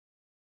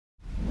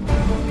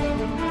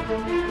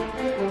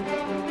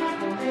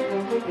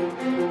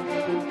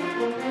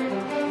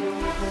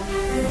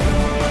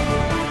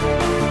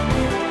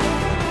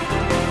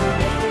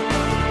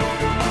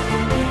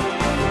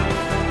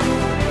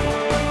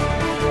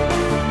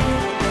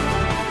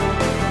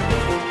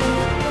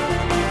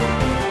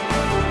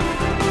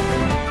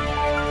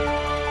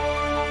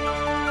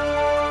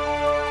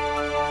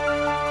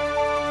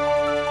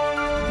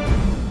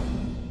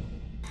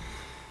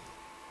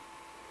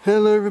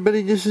Hello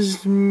everybody, this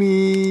is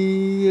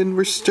me, and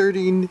we're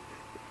starting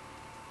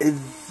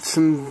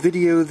some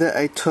video that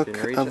I took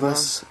of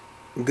us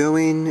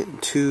going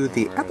to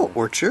the apple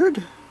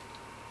orchard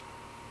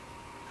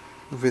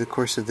over the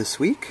course of this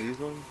week.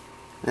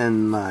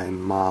 And my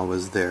mom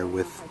was there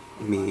with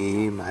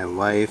me, my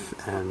wife,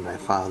 and my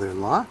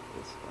father-in-law.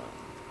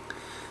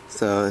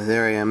 So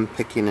there I am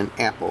picking an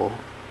apple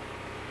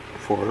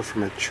for her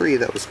from a tree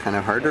that was kind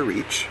of hard to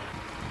reach.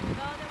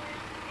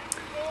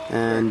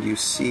 And you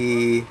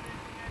see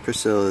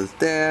Priscilla's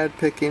dad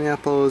picking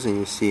apples, and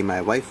you see my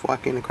wife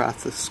walking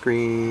across the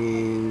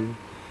screen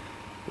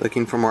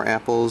looking for more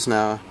apples.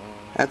 Now,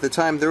 at the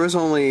time there was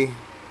only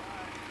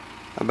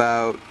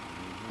about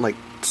like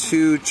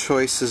 2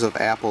 choices of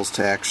apples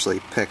to actually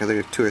pick. I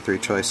think 2 or 3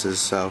 choices,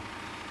 so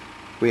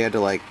we had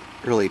to like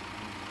really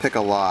pick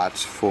a lot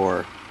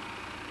for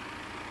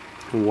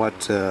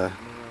what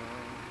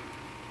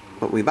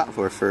we bought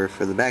for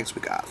the bags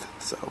we got.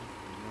 So,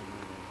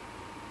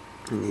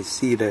 and you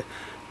see the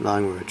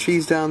long row of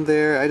trees down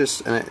there.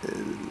 This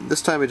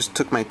time I just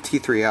took my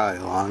T3i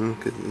along,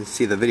 because you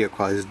see the video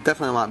quality is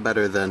definitely a lot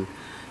better than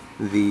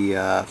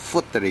the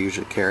flip that I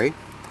usually carry.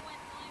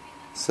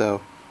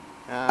 So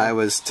I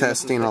was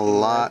testing a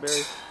lot.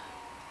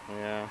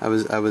 I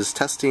was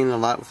testing a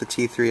lot with the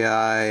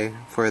T3i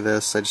for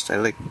this. I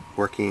like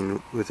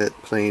working with it,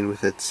 playing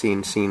with it,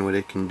 seeing what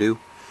it can do.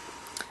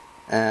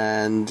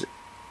 And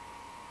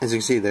as you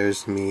can see,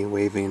 there's me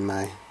waving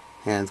my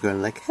hands,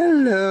 going like,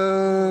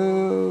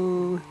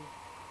 hello.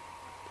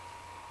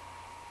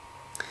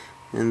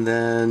 And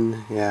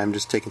then, yeah, I'm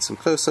just taking some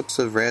close-ups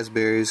of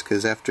raspberries,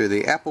 because after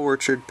the apple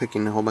orchard,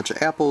 picking a whole bunch of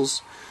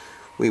apples,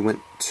 we went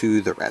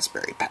to the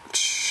raspberry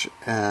patch.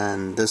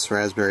 And this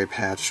raspberry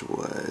patch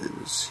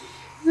was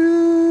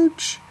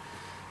huge.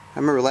 I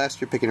remember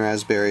last year picking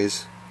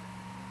raspberries.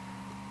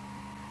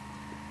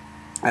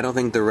 I don't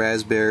think the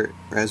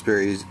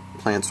raspberry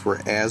plants were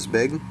as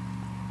big,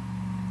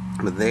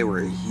 but they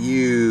were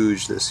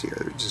huge this year.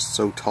 They're just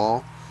so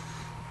tall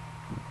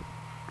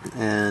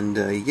and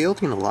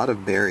yielding a lot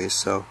of berries,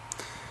 so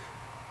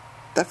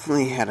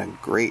definitely had a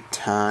great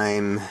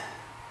time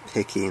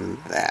picking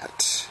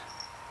that.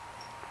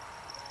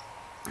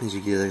 As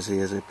you can see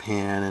as I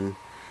pan, and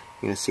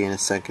you're going to see in a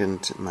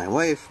second my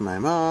wife, my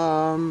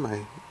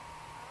mom,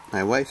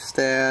 my wife's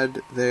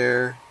dad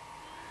there.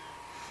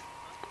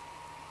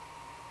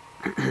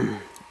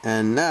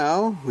 And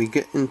now we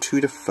get into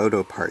the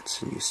photo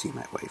parts, and you see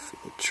my wife in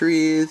the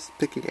trees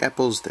picking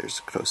apples. There's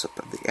a close-up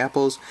of the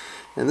apples,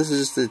 and this is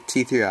just the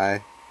T3i,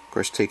 of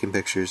course, taking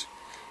pictures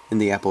in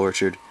the apple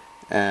orchard.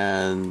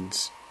 And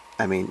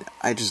I mean,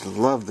 I just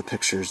love the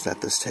pictures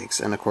that this takes.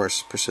 And of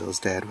course, Priscilla's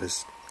dad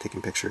was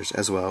taking pictures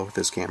as well with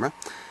his camera.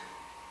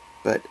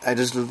 But I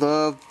just love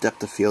the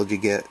depth of field you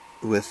get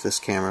with this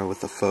camera, with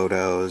the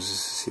photos.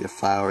 See the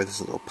flower, this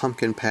little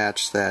pumpkin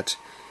patch that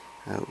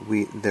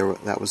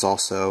that was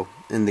also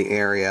in the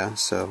area,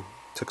 so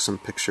took some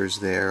pictures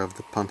there of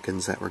the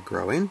pumpkins that were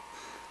growing.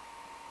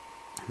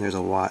 There's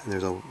a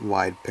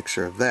wide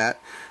picture of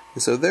that.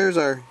 And so there's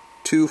our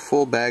 2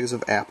 full bags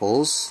of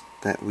apples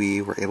that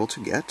we were able to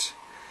get.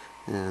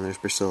 And there's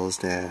Priscilla's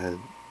dad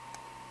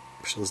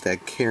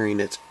carrying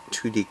it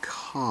to the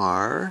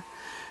car.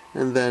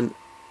 And then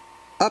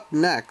up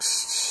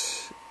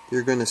next,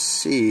 you're going to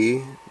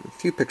see a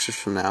few pictures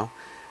from now.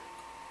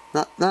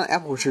 Not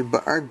apple orchard,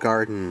 but our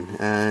garden.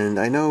 And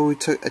I know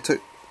I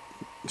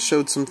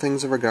showed some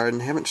things of our garden.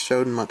 Haven't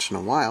showed much in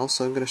a while,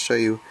 so I'm going to show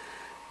you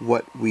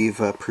what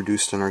we've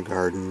produced in our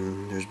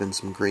garden. There's been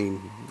some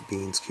green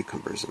beans,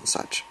 cucumbers, and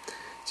such.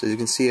 So as you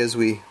can see, as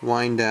we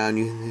wind down,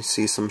 you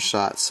see some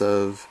shots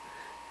of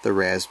the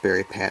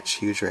raspberry patch,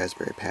 huge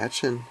raspberry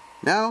patch. And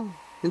now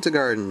into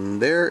garden.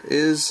 There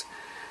is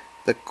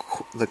the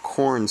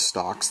corn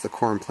stalks, the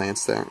corn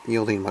plants that aren't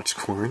yielding much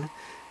corn.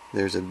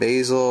 There's a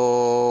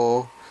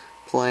basil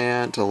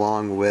plant,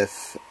 along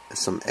with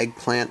some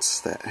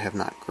eggplants that have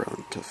not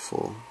grown to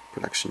full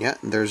production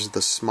yet. And there's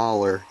the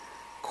smaller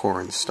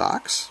corn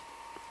stalks.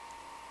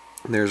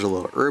 There's a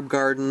little herb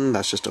garden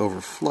that's just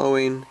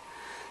overflowing.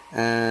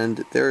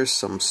 And there's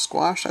some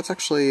squash. That's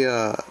actually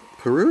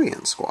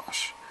Peruvian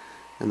squash.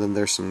 And then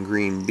there's some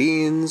green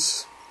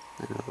beans.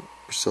 I know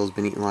Priscilla's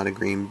been eating a lot of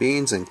green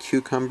beans, and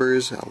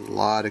cucumbers. A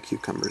lot of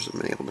cucumbers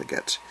I've been able to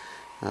get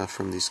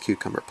from these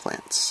cucumber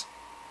plants.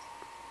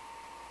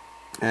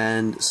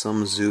 And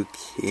some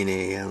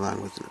zucchini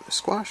along with another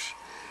squash.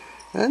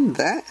 And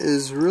that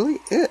is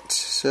really it.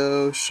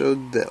 So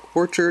showed the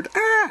orchard,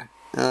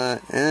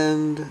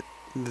 and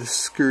the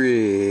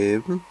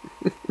scream.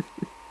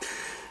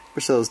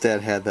 Priscilla's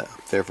dad had that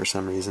up there for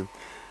some reason.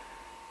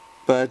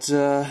 But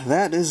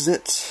that is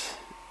it.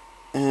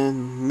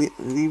 And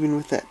leaving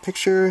with that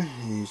picture,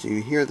 as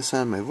you hear the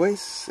sound of my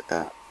voice,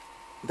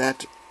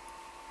 that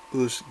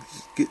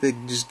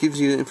just gives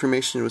you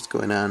information of what's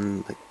going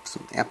on, like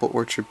some apple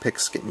orchard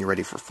picks getting you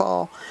ready for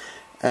fall,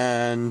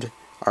 and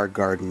our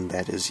garden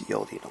that is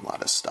yielding a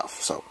lot of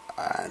stuff. So,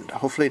 and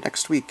hopefully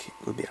next week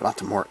will be a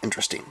lot more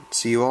interesting.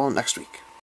 See you all next week.